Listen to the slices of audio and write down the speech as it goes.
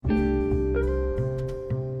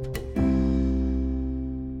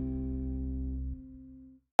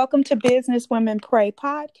Welcome to Business Women Pray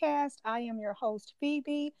podcast. I am your host,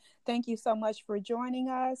 Phoebe. Thank you so much for joining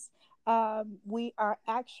us. We are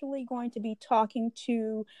actually going to be talking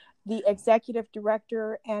to the executive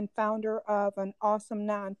director and founder of an awesome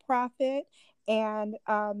nonprofit. And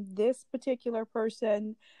this particular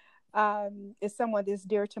person is someone that's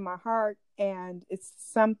dear to my heart, and it's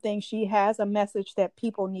something she has a message that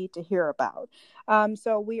people need to hear about.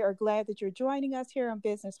 So we are glad that you're joining us here on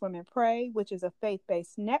Business Women Pray, which is a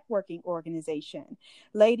faith-based networking organization.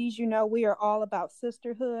 Ladies, you know, we are all about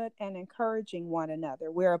sisterhood and encouraging one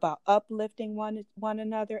another. We're about uplifting one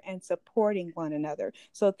another and supporting one another.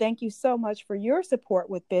 So thank you so much for your support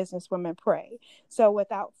with Business Women Pray. So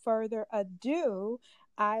without further ado,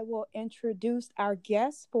 I will introduce our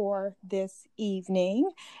guest for this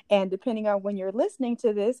evening. And depending on when you're listening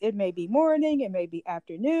to this, it may be morning, it may be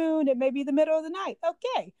afternoon, it may be the middle of the night.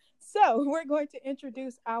 Okay, so we're going to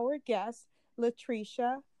introduce our guest,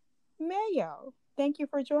 Latricia Mayo. Thank you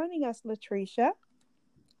for joining us, Latricia.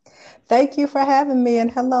 Thank you for having me,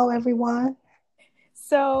 and hello, everyone.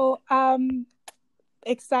 So,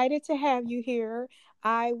 excited to have you here.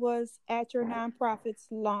 I was at your nonprofit's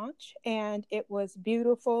launch, and it was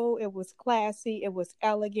beautiful. It was classy. It was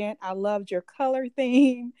elegant. I loved your color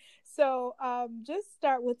theme. So, just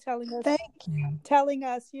start with Thank you.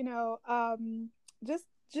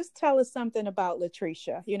 just tell us something about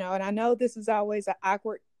Latricia. And I know this is always an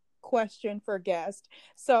awkward question for guests.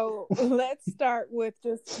 So let's start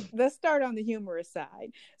on the humorous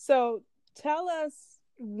side. So, tell us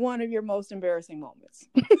one of your most embarrassing moments.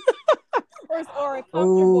 or a Ooh.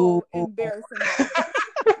 comfortable embarrassing moment.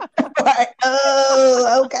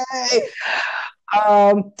 Oh, okay.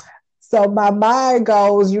 So my mind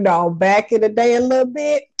goes, back in the day a little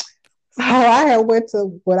bit. So I had went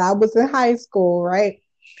to when I was in high school, right?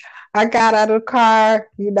 I got out of the car,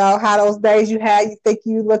 how those days you think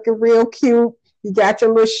you looking real cute. You got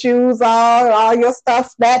your little shoes on, all your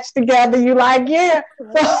stuff snatched together. You like, yeah.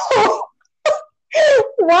 So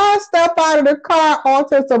one step out of the car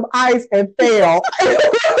onto some ice and fell.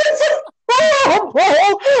 I'm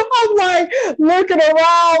like looking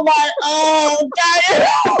around, like, oh, God.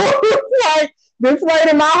 Like,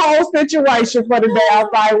 deflating my whole situation for the day. I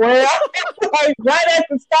was like, well, like, right at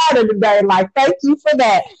the start of the day, like, thank you for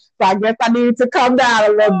that. So I guess I needed to come down a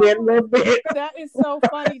little bit. That is so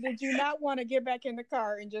funny. Did you not want to get back in the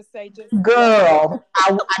car and just say, girl,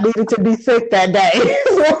 I needed to be sick that day.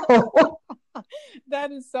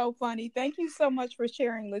 That is so funny. Thank you so much for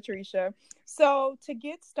sharing, Latricia. So to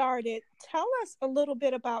get started, tell us a little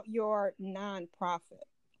bit about your nonprofit.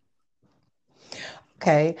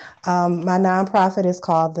 Okay. My nonprofit is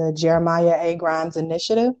called the Jeremiah A. Grimes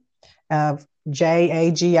Initiative,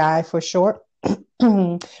 JAGI for short.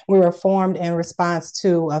 We were formed in response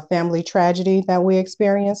to a family tragedy that we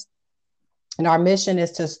experienced. And our mission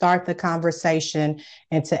is to start the conversation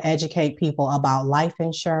and to educate people about life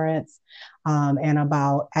insurance and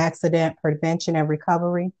about accident prevention and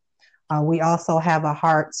recovery. We also have a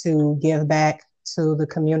heart to give back to the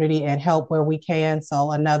community and help where we can.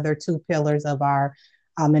 So another two pillars of our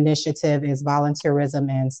initiative is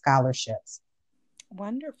volunteerism and scholarships.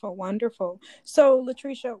 Wonderful, wonderful. So,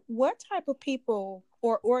 Latricia, what type of people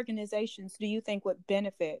or organizations do you think would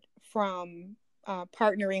benefit from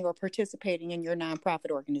partnering or participating in your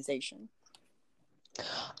nonprofit organization?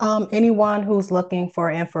 Anyone who's looking for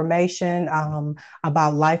information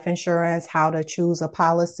about life insurance, how to choose a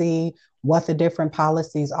policy, what the different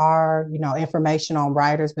policies are, information on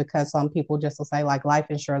riders, because some people just will say like life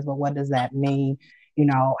insurance, but what does that mean?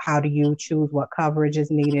 How do you choose what coverage is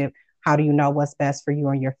needed? How do you know what's best for you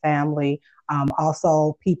and your family?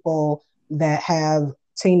 Also, people that have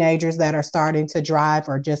teenagers that are starting to drive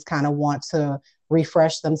or just kind of want to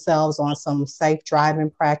refresh themselves on some safe driving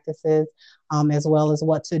practices, as well as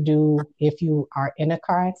what to do if you are in a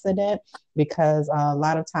car accident, because a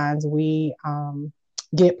lot of times we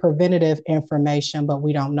get preventative information, but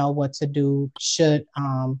we don't know what to do should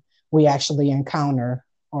we actually encounter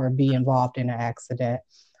or be involved in an accident.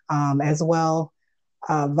 As well,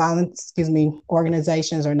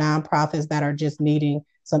 organizations or nonprofits that are just needing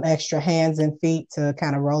some extra hands and feet to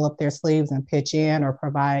kind of roll up their sleeves and pitch in or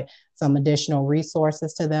provide some additional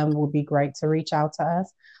resources to them would be great to reach out to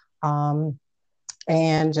us.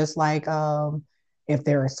 And just like if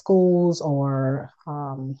there are schools or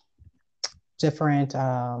different,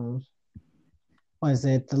 the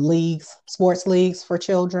leagues, sports leagues for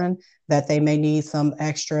children, that they may need some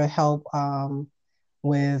extra help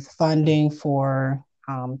with funding for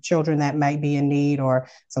children that might be in need, or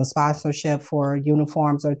some sponsorship for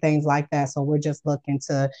uniforms or things like that. So we're just looking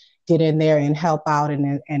to get in there and help out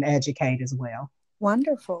and educate as well.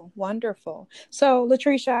 Wonderful, wonderful. So,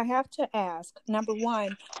 Latricia, I have to ask, number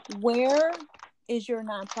one, where is your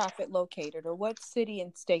nonprofit located, or what city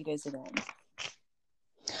and state is it in?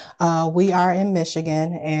 We are in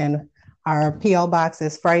Michigan, and our PO box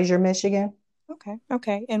is Fraser, Michigan. Okay,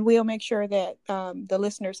 okay. And we'll make sure that the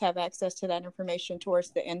listeners have access to that information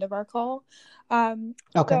towards the end of our call. Um,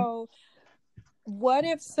 Okay. so, what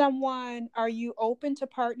if someone, are you open to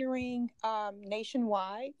partnering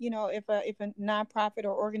nationwide? You know, if a nonprofit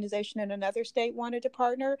or organization in another state wanted to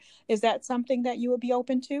partner, is that something that you would be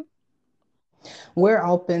open to? We're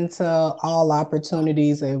open to all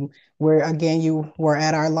opportunities, and we're again, you were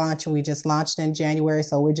at our launch, and we just launched in January,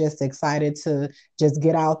 so we're just excited to just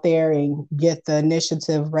get out there and get the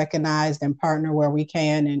initiative recognized and partner where we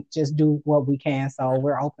can and just do what we can. So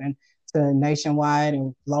we're open to nationwide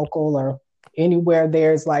and local or anywhere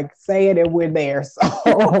there's like say it and we're there.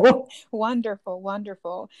 So Wonderful,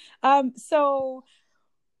 wonderful. So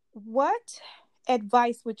what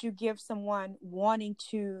advice would you give someone wanting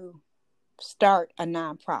to start a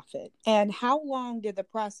nonprofit? And how long did the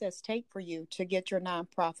process take for you to get your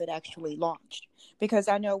nonprofit actually launched? Because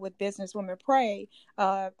I know with Business Women Pray,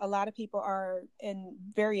 a lot of people are in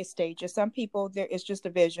various stages. Some people, there is just a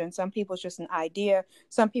vision. Some people, it's just an idea.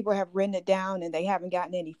 Some people have written it down and they haven't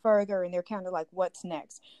gotten any further and they're kind of like, what's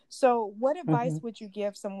next? So what advice mhm. would you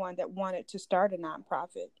give someone that wanted to start a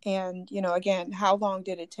nonprofit? And, you know, again, how long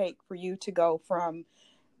did it take for you to go from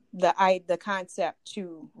the concept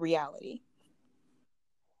to reality?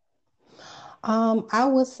 I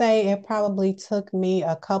would say it probably took me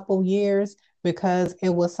a couple years because it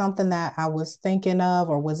was something that I was thinking of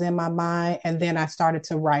or was in my mind, and then I started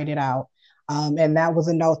to write it out. And that was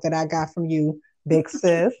a note that I got from you, Big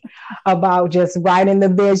Sis, about just writing the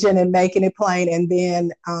vision and making it plain. And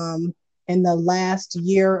then in the last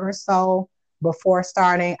year or so before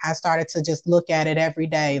starting, I started to just look at it every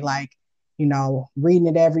day, like, reading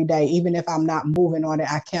it every day. Even if I'm not moving on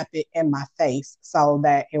it, I kept it in my face so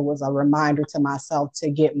that it was a reminder to myself to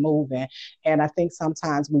get moving. And I think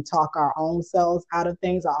sometimes we talk our own selves out of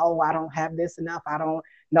things. Oh, I don't have this enough. I don't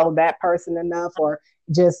know that person enough, or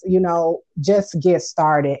just get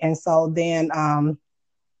started. And so then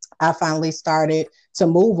I finally started to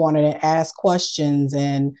move on it and ask questions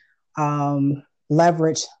and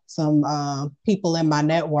leverage some people in my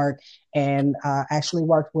network, and actually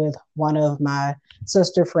worked with one of my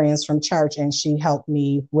sister friends from church, and she helped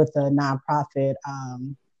me with the nonprofit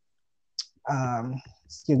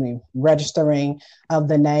registering of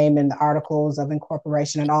the name and the articles of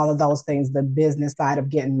incorporation and all of those things, the business side of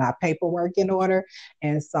getting my paperwork in order.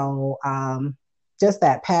 And so just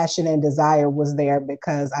that passion and desire was there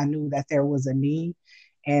because I knew that there was a need.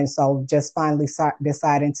 And so just finally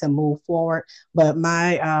deciding to move forward. But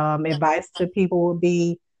my advice to people would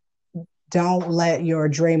be, don't let your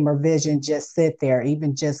dream or vision just sit there.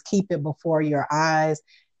 Even just keep it before your eyes.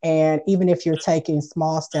 And even if you're taking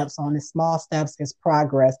small steps on it, small steps is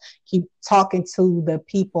progress. Keep talking to the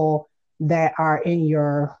people that are in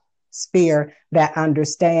your sphere that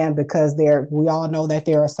understand, because we all know that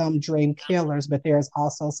there are some dream killers, but there's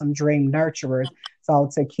also some dream nurturers. So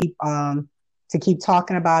to keep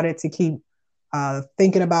talking about it, to keep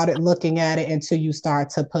thinking about it, looking at it until you start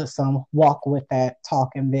to put some walk with that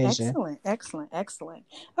talk and vision. Excellent, excellent, excellent.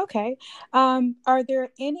 Okay. Are there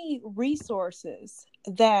any resources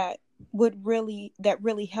that really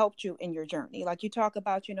helped you in your journey? Like you talk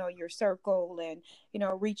about, you know, your circle and, you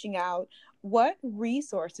know, reaching out. What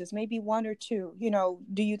resources, maybe one or two, you know,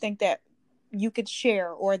 do you think that you could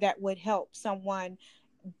share or that would help someone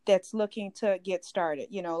that's looking to get started?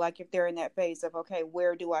 You know, like if they're in that phase of, okay,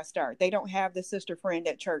 where do I start? They don't have the sister friend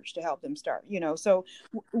at church to help them start, you know. So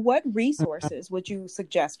what resources would you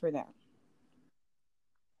suggest for them?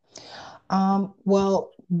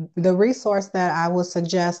 Well, the resource that I would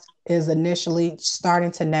suggest is initially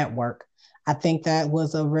starting to network. I think that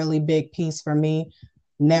was a really big piece for me,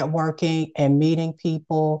 networking and meeting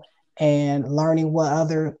people and learning what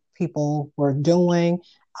other people were doing,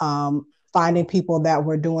 finding people that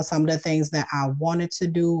were doing some of the things that I wanted to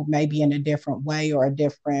do, maybe in a different way or a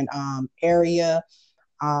different area,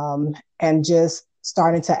 and just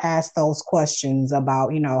starting to ask those questions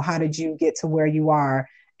about, how did you get to where you are?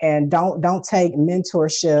 And don't take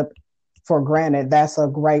mentorship for granted. That's a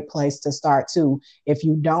great place to start too. If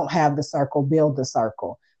you don't have the circle, build the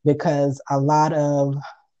circle, because a lot of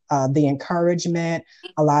the encouragement,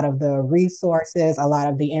 a lot of the resources, a lot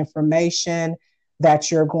of the information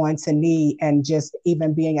that you're going to need, and just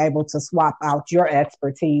even being able to swap out your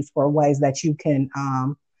expertise for ways that you can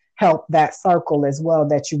help that circle as well,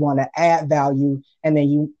 that you want to add value, and then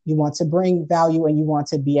you want to bring value, and you want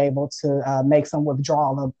to be able to make some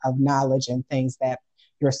withdrawal of knowledge and things that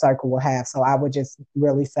your circle will have. So I would just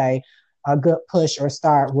really say a good push or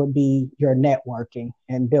start would be your networking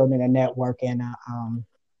and building a network and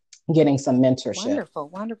getting some mentorship. Wonderful,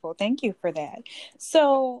 wonderful. Thank you for that.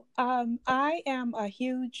 So I am a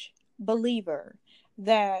huge believer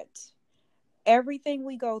that everything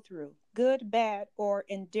we go through, good, bad, or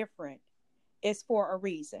indifferent, is for a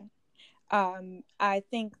reason. I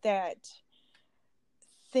think that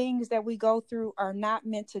things that we go through are not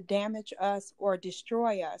meant to damage us or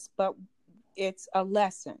destroy us, but it's a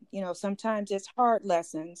lesson. Sometimes it's hard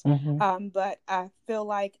lessons, but I feel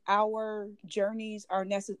like our journeys are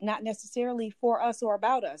not necessarily for us or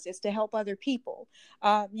about us. It's to help other people.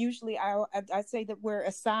 Usually I say that we're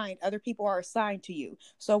assigned, other people are assigned to you.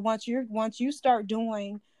 So once you start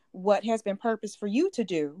doing what has been purposed for you to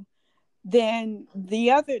do, then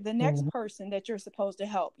the next person that you're supposed to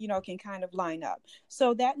help, can kind of line up.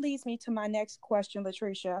 So that leads me to my next question,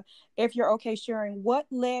 Latricia, if you're okay sharing, what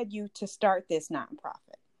led you to start this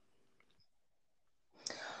nonprofit?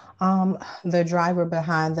 The driver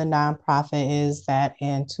behind the nonprofit is that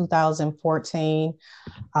in 2014,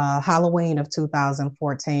 Halloween of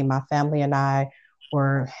 2014, my family and I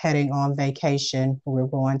were heading on vacation. We were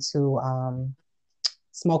going to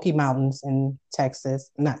Smoky Mountains in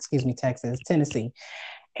Texas, Tennessee.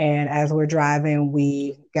 And as we're driving,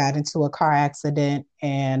 we got into a car accident,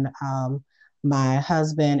 and my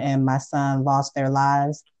husband and my son lost their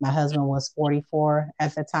lives. My husband was 44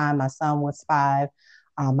 at the time. My son was 5.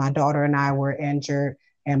 My daughter and I were injured,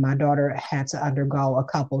 and my daughter had to undergo a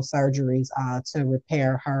couple surgeries to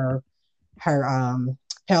repair her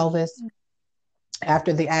pelvis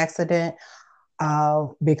after the accident.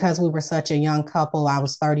 Because we were such a young couple, I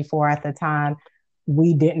was 34 at the time,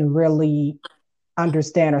 we didn't really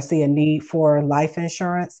understand or see a need for life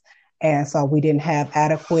insurance. And so we didn't have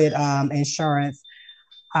adequate insurance.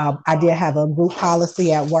 I did have a group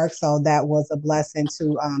policy at work, so that was a blessing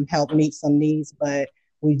to help meet some needs. But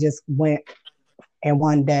we just went in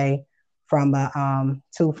one day from a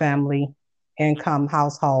 2-family income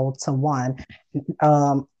household to one,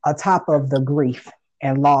 atop of the grief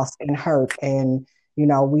and loss and hurt. And,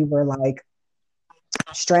 we were like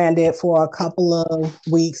stranded for a couple of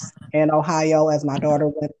weeks in Ohio as my daughter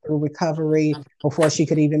went through recovery before she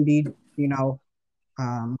could even be,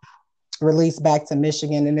 released back to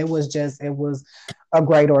Michigan. And it was a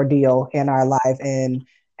great ordeal in our life. And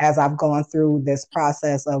as I've gone through this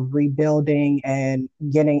process of rebuilding and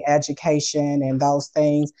getting education and those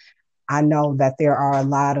things, I know that there are a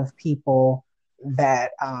lot of people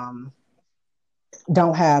that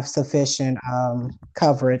don't have sufficient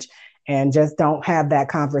coverage and just don't have that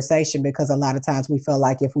conversation, because a lot of times we feel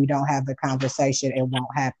like if we don't have the conversation, it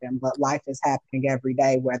won't happen. But life is happening every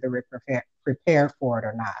day, whether we're prepared for it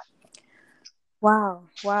or not. Wow.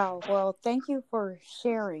 Well, thank you for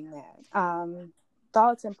sharing that.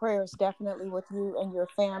 Thoughts and prayers definitely with you and your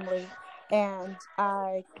family. And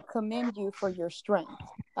I commend you for your strength.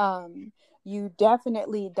 You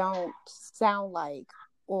definitely don't sound like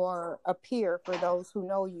or appear, for those who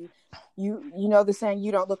know you, you know the saying,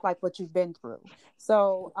 you don't look like what you've been through.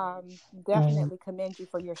 So definitely commend you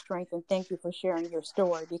for your strength, and thank you for sharing your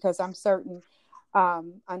story, because I'm certain,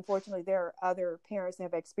 unfortunately, there are other parents that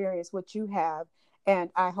have experienced what you have, and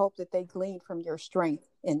I hope that they glean from your strength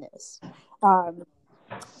in this.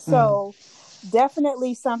 So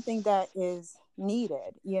definitely something that is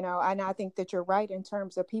needed, and I think that you're right in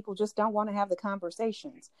terms of people just don't want to have the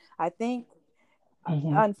conversations. I think,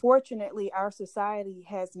 unfortunately, our society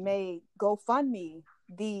has made GoFundMe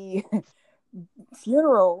the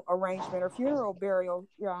funeral arrangement or funeral burial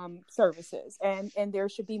services, and there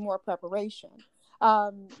should be more preparation.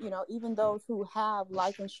 Even those who have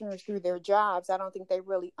life insurance through their jobs, I don't think they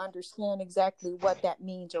really understand exactly what that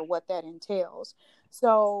means or what that entails.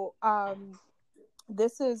 So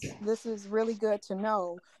this is really good to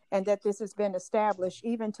know, and that this has been established,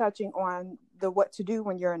 even touching on the what to do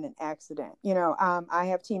when you're in an accident. I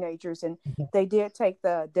have teenagers, and they did take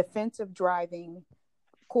the defensive driving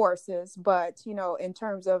courses, but in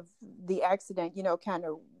terms of the accident, kind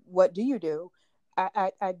of what do you do?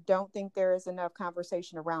 I don't think there is enough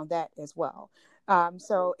conversation around that as well.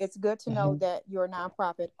 So it's good to know that your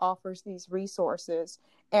nonprofit offers these resources,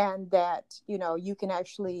 and that you can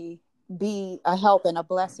actually be a help and a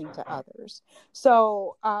blessing to others.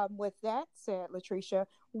 So with that said, Latricia,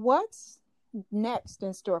 what's next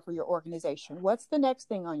in store for your organization? What's the next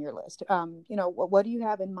thing on your list? What do you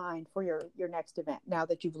have in mind for your next event now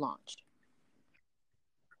that you've launched?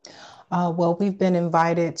 Well, we've been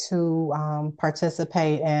invited to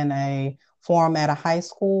participate in a forum at a high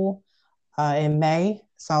school in May.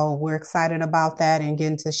 So we're excited about that and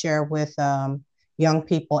getting to share with young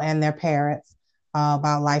people and their parents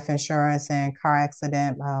about life insurance and car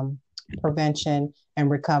accident prevention and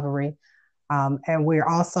recovery. And we're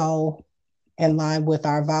also in line with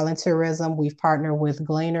our volunteerism. We've partnered with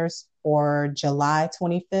Gleaners for July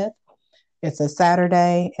 25th. It's a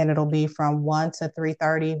Saturday, and it'll be from 1 to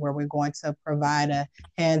 3:30, where we're going to provide a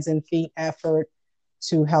hands and feet effort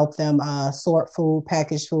to help them sort food,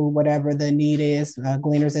 package food, whatever the need is.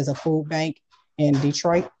 Gleaners is a food bank in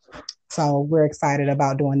Detroit. So we're excited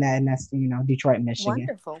about doing that, and that's, Detroit, Michigan.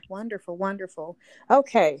 Wonderful, wonderful, wonderful.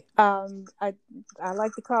 Okay, I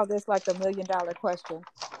like to call this like $1 million question.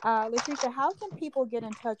 Latricia, how can people get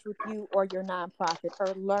in touch with you or your nonprofit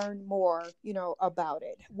or learn more, about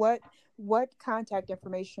it? What contact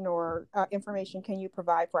information or information can you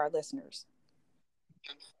provide for our listeners?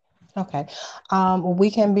 Okay.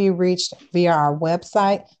 We can be reached via our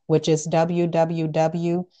website, which is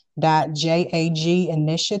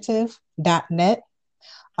www.jaginitiative.net,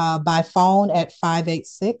 by phone at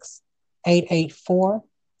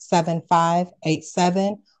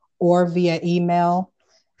 586-884-7587, or via email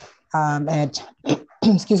at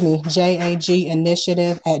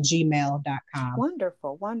jaginitiative@gmail.com.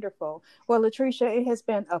 Wonderful, wonderful. Well, Latricia, it has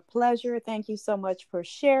been a pleasure. Thank you so much for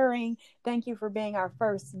sharing. Thank you for being our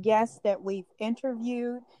first guest that we've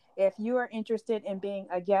interviewed. If you are interested in being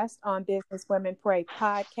a guest on Business Women Pray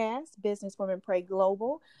podcast, Business Women Pray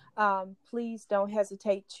Global, please don't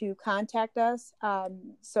hesitate to contact us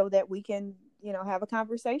so that we can have a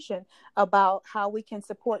conversation about how we can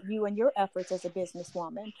support you and your efforts as a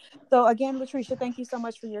businesswoman. So again, Latricia, thank you so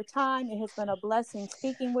much for your time. It has been a blessing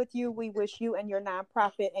speaking with you. We wish you and your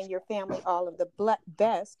nonprofit and your family all of the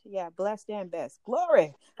best. Yeah, blessed and best.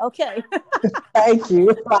 Glory. Okay. Thank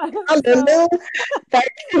you.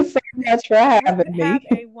 Thank you so much for having me. Have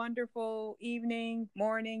a wonderful evening,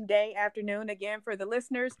 morning, day, afternoon. Again, for the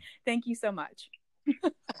listeners, thank you so much.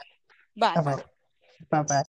 Bye. All right. Bye-bye.